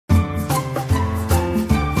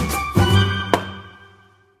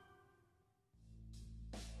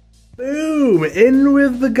Boom! In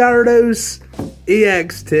with the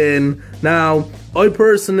GyaradosEX tin. Now, I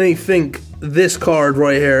personally think this card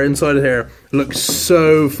right here, inside of here, looks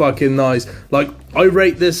so fucking nice. Like, I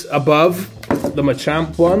rate this above the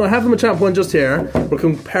Machamp one. I have the Machamp one just here. We'll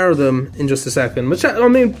compare them in just a second.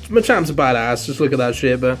 Machamp's a badass, just look at that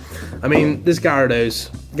shit, but I mean, this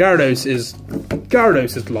Gyarados is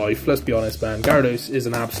life, let's be honest, man. Gyarados is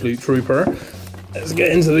an absolute trooper. Let's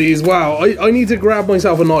get into these. Wow, I need to grab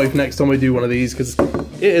myself a knife next time I do one of these, because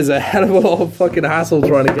it is a hell of a lot of fucking hassle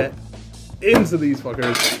trying to get into these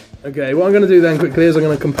fuckers. Okay, what I'm going to do then quickly is I'm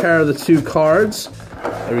going to compare the two cards.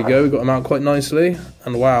 There we go, we got them out quite nicely.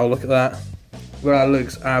 And wow, look at that. That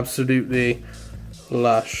looks absolutely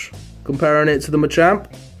lush. Comparing it to the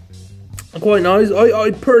Machamp, quite nice.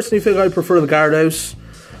 I personally think I prefer the Gyarados.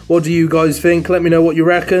 What do you guys think? Let me know what you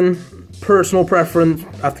reckon. Personal preference,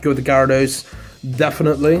 I have to go with the Gyarados.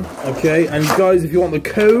 Definitely. Okay, and guys, if you want the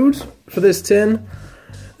code for this tin,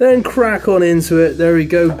 then crack on into it. There we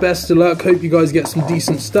go. Best of luck. Hope you guys get some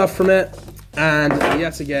decent stuff from it. And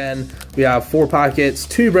yet again, we have 4 packets,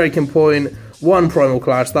 2 Breaking Point, 1 Primal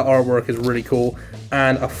Clash. That artwork is really cool.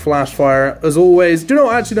 And a Flash Fire. As always, do you know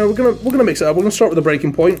what? Actually, no, we're gonna mix it up. We're gonna start with the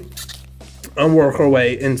Breaking Point and work our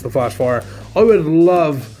way into the Flash Fire. I would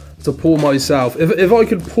love to pull myself, if I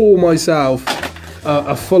could pull myself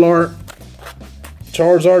a full art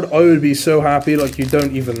Charizard, I would be so happy, like you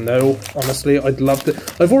don't even know. Honestly, I'd love to.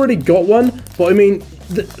 I've already got one, but I mean,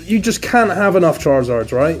 you just can't have enough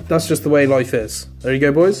Charizards, right? That's just the way life is. There you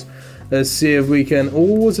go, boys. Let's see if we can.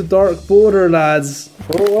 Oh, it's a Dark Border, lads.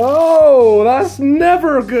 Whoa, that's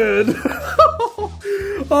never good.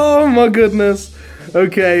 Oh my goodness.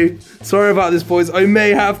 Okay, sorry about this, boys. I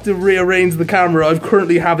may have to rearrange the camera. I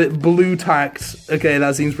currently have it blue tacked. Okay,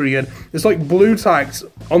 that seems pretty good. It's like blue tacked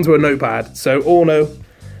onto a notepad. So, oh no.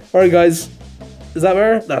 Alright, guys. Is that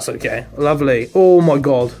better? That's okay. Lovely. Oh my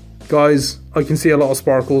god. Guys, I can see a lot of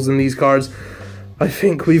sparkles in these cards. I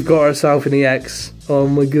think we've got ourselves an EX. Oh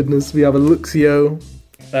my goodness. We have a Luxio,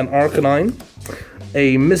 an Arcanine,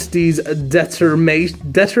 a Misty's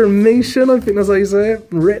Determination, I think that's how you say it.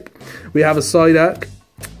 RIP. We have a Psyduck,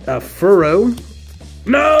 a Furrow.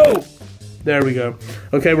 No! There we go.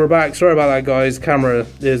 Okay, we're back. Sorry about that, guys. Camera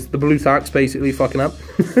is the blue tack's basically fucking up.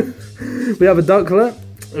 We have a Ducklet.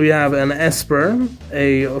 We have an Esper,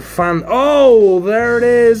 a Fan. Oh, there it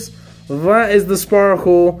is. That is the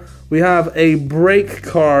sparkle. We have a break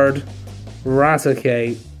card,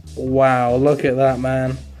 Raticate. Wow, look at that,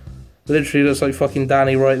 man. Literally looks like fucking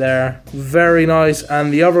Danny right there. Very nice.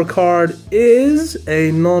 And the other card is a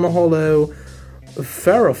non-holo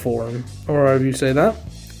Ferroform, or however you say that.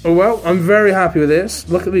 Oh well, I'm very happy with this.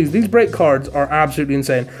 Look at these. These break cards are absolutely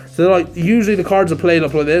insane. So they're like, usually the cards are played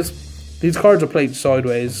up like this. These cards are played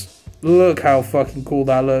sideways. Look how fucking cool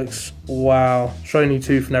that looks. Wow. Shiny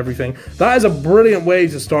tooth and everything. That is a brilliant way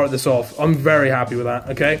to start this off. I'm very happy with that,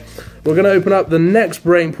 okay? We're going to open up the next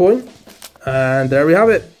Breaking Point. And there we have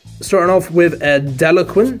it. Starting off with a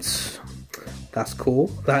Delaquint. That's cool.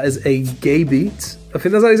 That is a Gabite. I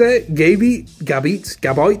think that's how you say it.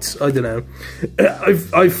 Gabite? I don't know.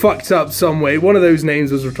 I fucked up some way. One of those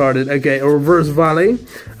names was retarded. Okay, a Reverse Valley,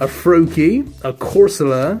 a Froakie, a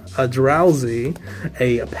Corsola, a Drowsy,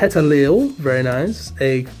 a Petalil, very nice,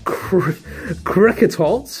 a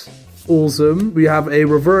Cricketot, awesome. We have a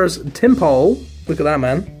Reverse Timpole. Look at that,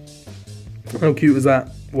 man. How cute is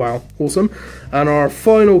that? Wow, awesome. And our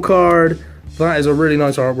final card, that is a really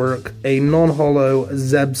nice artwork, a non-holo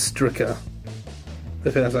Zebstrika. I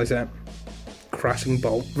think that's how I say it. Crashing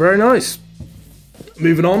Bolt. Very nice.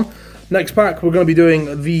 Moving on. Next pack, we're going to be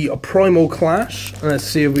doing the Primal Clash. Let's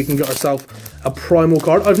see if we can get ourselves a Primal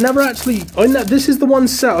card. I've never actually... this is the one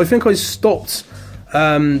set. I think I stopped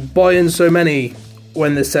buying so many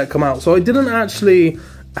when this set come out. So I didn't actually...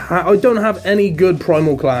 I don't have any good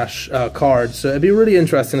Primal Clash cards. So it'd be really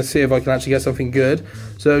interesting to see if I can actually get something good.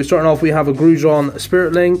 So starting off, we have a Grujon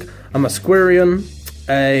Spirit Link, a Masquerian,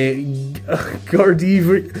 a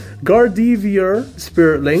Gardevoir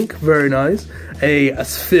Spirit Link, very nice. A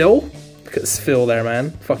Sphil, look at Sphil there, man,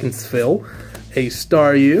 fucking Sphil. A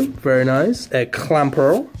Staryu, very nice. A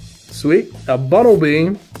Clamperl, sweet. A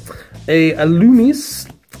Bunnelby, a Loomis,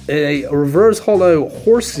 a Reverse Holo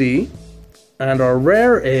Horsey, and our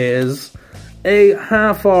rare is a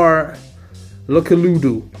half-hour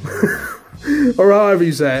Lucaludu, or however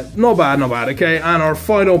you say it. Not bad, not bad. Okay, and our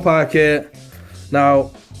final packet.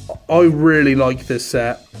 Now, I really like this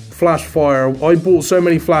set. Flash Fire. I bought so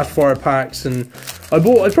many Flash Fire packs, and I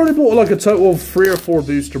probably bought like a total of 3 or 4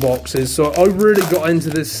 booster boxes. So I really got into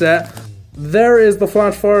this set. There is the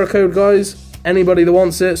Flash Fire code, guys. Anybody that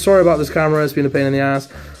wants it. Sorry about this camera, it's been a pain in the ass.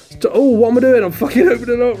 Oh, what am I doing? I'm fucking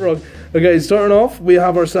opening it up wrong. Okay, starting off, we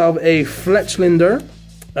have ourselves a Fletchlander,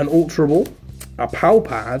 an Ultra Ball, a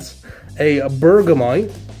Palpad, a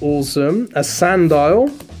Bergamite, awesome, a Sandile,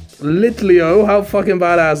 Litleo, how fucking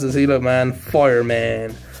badass does he look, man?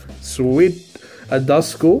 Fireman, sweet, a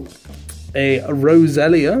Duskull, a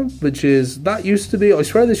Roselia, which is, that used to be, I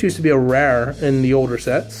swear this used to be a rare in the older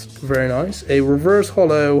sets, very nice, a Reverse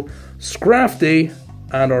Hollow, Scrafty,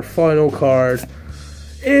 and our final card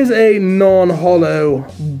is a non-hollow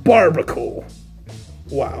Barbacle.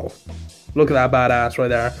 Wow. Look at that badass right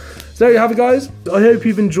there. So there you have it, guys. I hope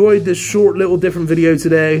you've enjoyed this short little different video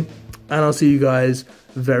today, and I'll see you guys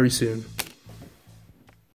very soon.